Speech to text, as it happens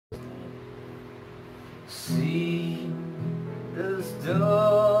See, the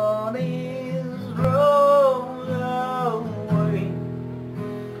stone is rolled away.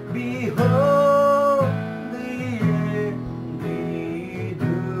 Behold, the empty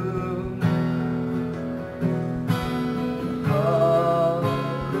tomb. Hallelujah,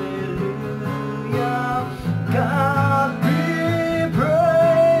 God be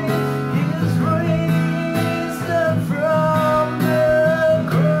praised. He's risen from the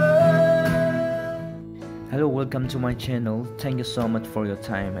grave. Hello, welcome to my channel. Thank you so much for your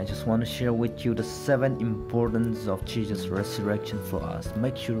time. I just want to share with you the 7 importance of Jesus' resurrection for us.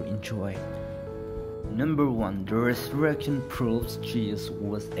 Make sure you enjoy. Number 1, the resurrection proves Jesus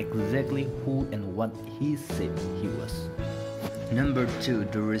was exactly who and what he said he was. Number 2,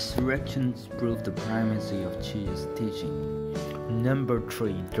 the resurrection proves the primacy of Jesus' teaching. Number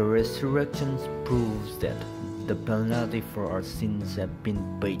 3, the resurrection proves that the penalty for our sins have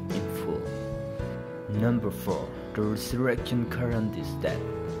been paid in full. Number 4, the resurrection guarantees that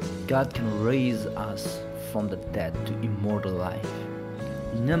God can raise us from the dead to immortal life.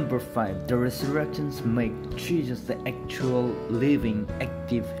 Number 5, the resurrections make Jesus the actual living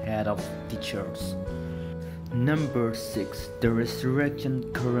active head of the church. Number 6, the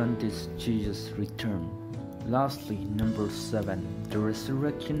resurrection guarantees Jesus' return. Lastly, number 7, the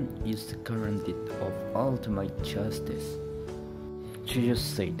resurrection is the guarantee of ultimate justice. Jesus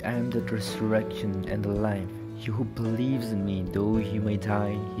said, I am the resurrection and the life. He who believes in me, though he may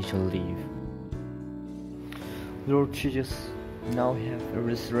die, he shall live. Lord Jesus, now have a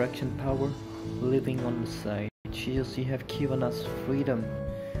resurrection power living on the side. Jesus, you have given us freedom,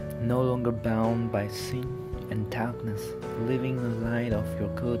 no longer bound by sin and darkness, living in the light of your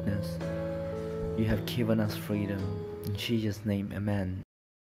goodness. You have given us freedom. In Jesus' name, amen.